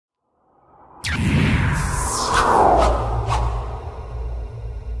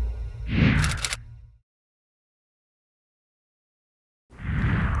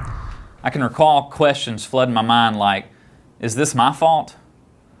I can recall questions flooding my mind like, is this my fault?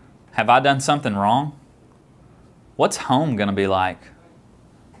 Have I done something wrong? What's home going to be like?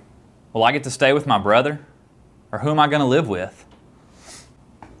 Will I get to stay with my brother? Or who am I going to live with?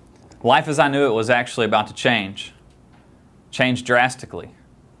 Life as I knew it was actually about to change. Change drastically.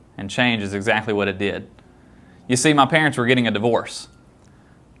 And change is exactly what it did. You see, my parents were getting a divorce.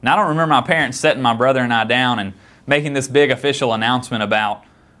 Now, I don't remember my parents setting my brother and I down and making this big official announcement about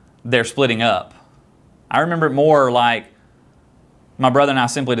their splitting up. I remember it more like my brother and I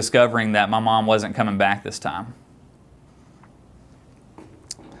simply discovering that my mom wasn't coming back this time.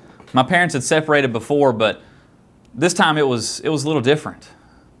 My parents had separated before, but this time it was a little different.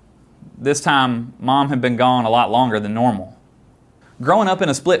 This time, Mom had been gone a lot longer than normal. Growing up in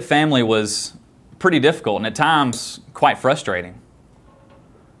a split family was pretty difficult and at times quite frustrating.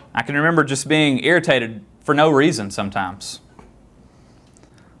 I can remember just being irritated for no reason sometimes.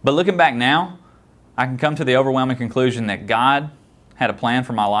 But looking back now, I can come to the overwhelming conclusion that God had a plan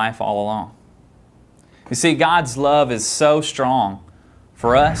for my life all along. You see, God's love is so strong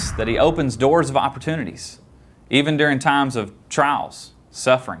for us that He opens doors of opportunities, even during times of trials,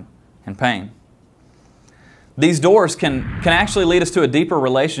 suffering, and pain. These doors can actually lead us to a deeper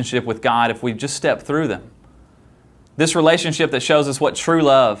relationship with God if we just step through them. This relationship that shows us what true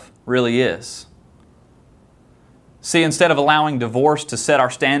love really is. See, instead of allowing divorce to set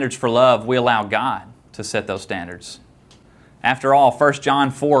our standards for love, we allow God to set those standards. After all, 1 John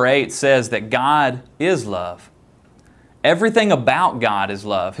 4:8 says that God is love. Everything about God is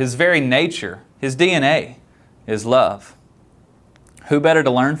love. His very nature, His DNA is love. Who better to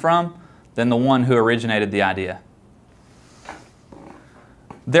learn from than the one who originated the idea?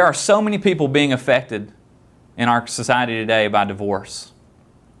 There are so many people being affected in our society today by divorce.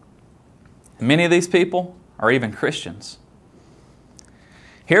 Many of these people are even Christians.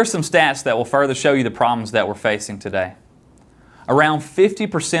 Here are some stats that will further show you the problems that we're facing today. Around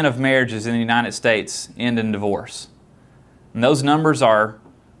 50% of marriages in the United States end in divorce. And those numbers are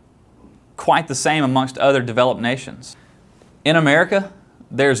quite the same amongst other developed nations. In America,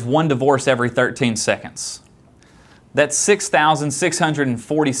 there's one divorce every 13 seconds. That's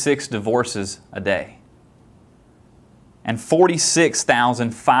 6,646 divorces a day. And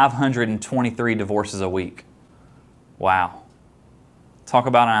 46,523 divorces a week. Wow. Talk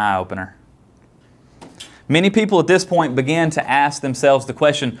about an eye-opener. Many people at this point began to ask themselves the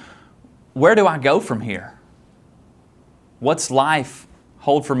question, where do I go from here? What's life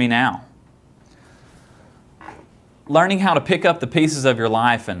hold for me now? Learning how to pick up the pieces of your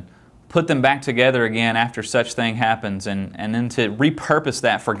life and put them back together again after such thing happens and then to repurpose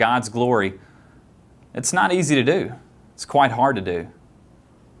that for God's glory, it's not easy to do. It's quite hard to do.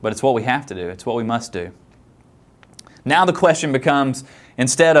 But it's what we have to do. It's what we must do. Now the question becomes,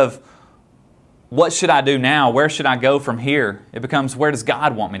 instead of what should I do now? Where should I go from here? It becomes, where does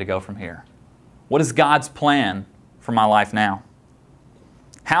God want me to go from here? What is God's plan for my life now?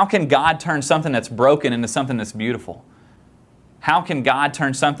 How can God turn something that's broken into something that's beautiful? How can God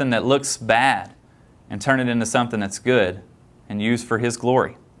turn something that looks bad and turn it into something that's good and used for His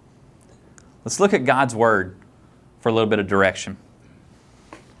glory? Let's look at God's Word for a little bit of direction.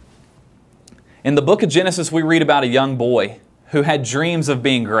 In the book of Genesis, we read about a young boy who had dreams of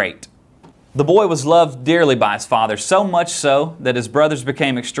being great. The boy was loved dearly by his father, so much so that his brothers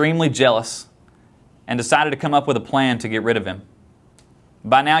became extremely jealous and decided to come up with a plan to get rid of him.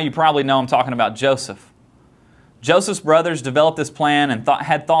 By now you probably know I'm talking about Joseph. Joseph's brothers developed this plan and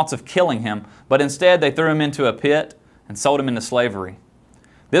had thoughts of killing him, but instead they threw him into a pit and sold him into slavery.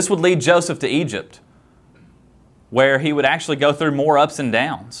 This would lead Joseph to Egypt, where he would actually go through more ups and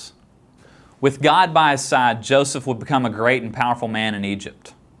downs. With God by his side, Joseph would become a great and powerful man in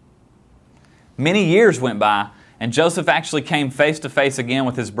Egypt. Many years went by, and Joseph actually came face to face again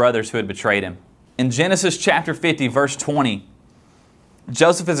with his brothers who had betrayed him. In Genesis chapter 50, verse 20,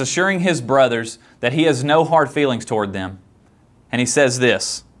 Joseph is assuring his brothers that he has no hard feelings toward them. And he says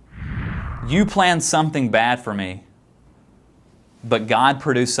this, "You planned something bad for me, but God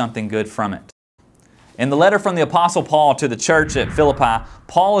produced something good from it." In the letter from the Apostle Paul to the church at Philippi,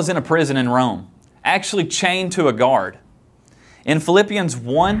 Paul is in a prison in Rome, actually chained to a guard. In Philippians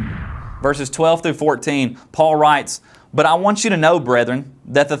 1, verses 12 through 14, Paul writes, "But I want you to know, brethren,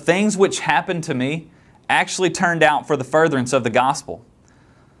 that the things which happened to me actually turned out for the furtherance of the gospel,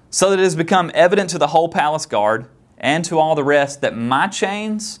 so that it has become evident to the whole palace guard and to all the rest that my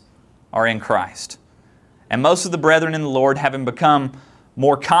chains are in Christ. And most of the brethren in the Lord, having become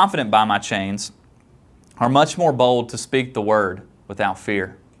more confident by my chains, are much more bold to speak the word without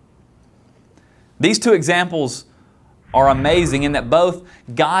fear." These two examples are amazing in that both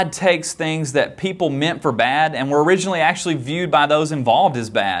God takes things that people meant for bad and were originally actually viewed by those involved as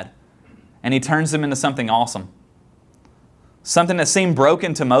bad, and He turns them into something awesome. Something that seemed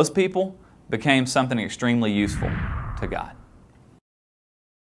broken to most people became something extremely useful to God.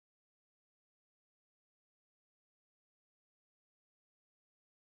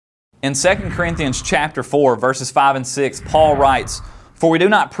 In 2 Corinthians chapter 4, verses 5 and 6, Paul writes, "For we do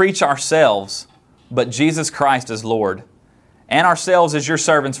not preach ourselves, but Jesus Christ as Lord, and ourselves as your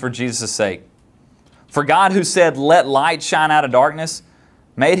servants for Jesus' sake. For God, who said, 'Let light shine out of darkness,'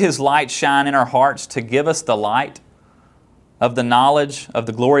 made His light shine in our hearts to give us the light of the knowledge of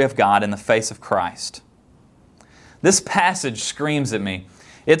the glory of God in the face of Christ." This passage screams at me.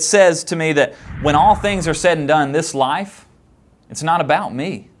 It says to me that when all things are said and done, this life, it's not about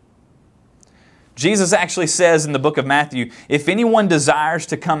me. Jesus actually says in the book of Matthew, "If anyone desires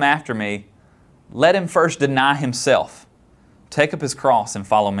to come after me, let him first deny himself, take up his cross and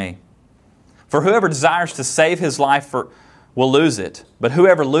follow me. For whoever desires to save his life will lose it, but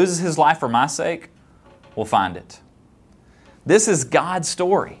whoever loses his life for my sake will find it." This is God's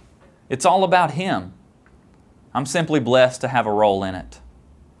story. It's all about Him. I'm simply blessed to have a role in it.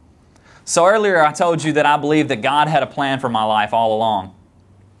 So earlier I told you that I believe that God had a plan for my life all along.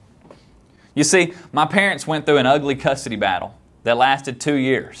 You see, my parents went through an ugly custody battle that lasted 2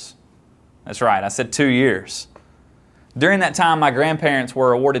 years. That's right, I said 2 years. During that time, my grandparents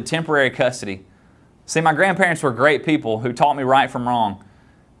were awarded temporary custody. See, my grandparents were great people who taught me right from wrong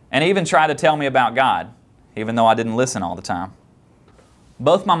and even tried to tell me about God, even though I didn't listen all the time.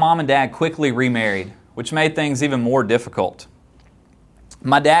 Both my mom and dad quickly remarried, which made things even more difficult.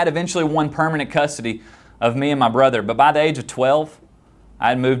 My dad eventually won permanent custody of me and my brother, but by the age of 12, I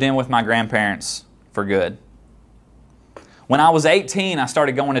had moved in with my grandparents for good. When I was 18, I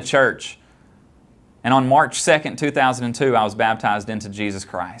started going to church. And on March 2nd, 2002, I was baptized into Jesus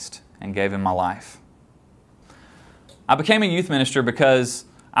Christ and gave Him my life. I became a youth minister because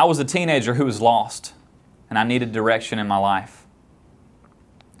I was a teenager who was lost and I needed direction in my life.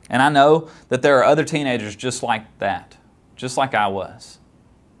 And I know that there are other teenagers just like that, just like I was.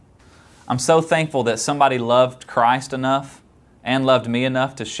 I'm so thankful that somebody loved Christ enough and loved me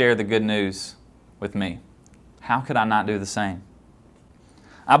enough to share the good news with me. How could I not do the same?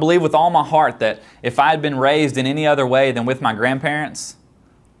 I believe with all my heart that if I had been raised in any other way than with my grandparents,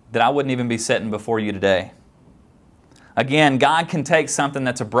 that I wouldn't even be sitting before you today. Again, God can take something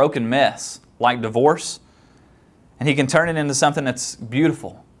that's a broken mess, like divorce, and He can turn it into something that's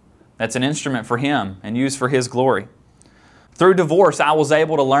beautiful, that's an instrument for Him and used for His glory. Through divorce, I was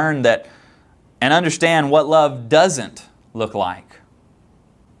able to learn that and understand what love doesn't look like.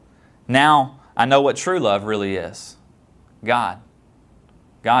 Now, I know what true love really is. God.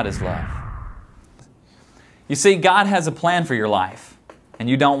 God is love. You see, God has a plan for your life, and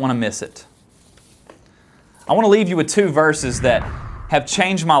you don't want to miss it. I want to leave you with 2 verses that have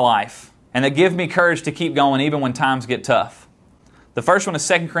changed my life and that give me courage to keep going even when times get tough. The first one is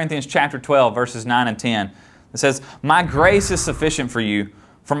 2 Corinthians chapter 12, verses 9 and 10. It says, "My grace is sufficient for you,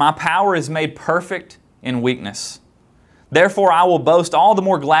 for my power is made perfect in weakness. Therefore I will boast all the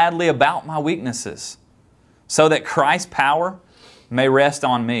more gladly about my weaknesses, so that Christ's power may rest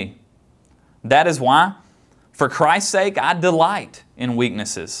on me. That is why, for Christ's sake, I delight in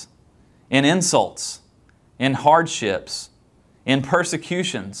weaknesses, in insults, in hardships, in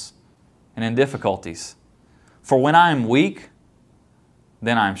persecutions, and in difficulties. For when I am weak,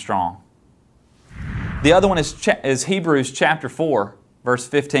 then I am strong." The other one is Hebrews chapter 4, verse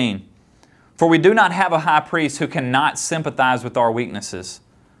 15. "For we do not have a high priest who cannot sympathize with our weaknesses,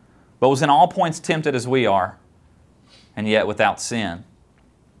 but was in all points tempted as we are, and yet without sin."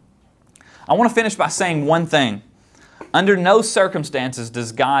 I want to finish by saying one thing. Under no circumstances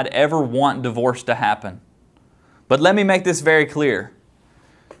does God ever want divorce to happen. But let me make this very clear.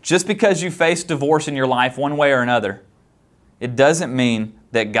 Just because you face divorce in your life one way or another, it doesn't mean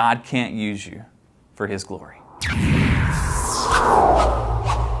that God can't use you for His glory.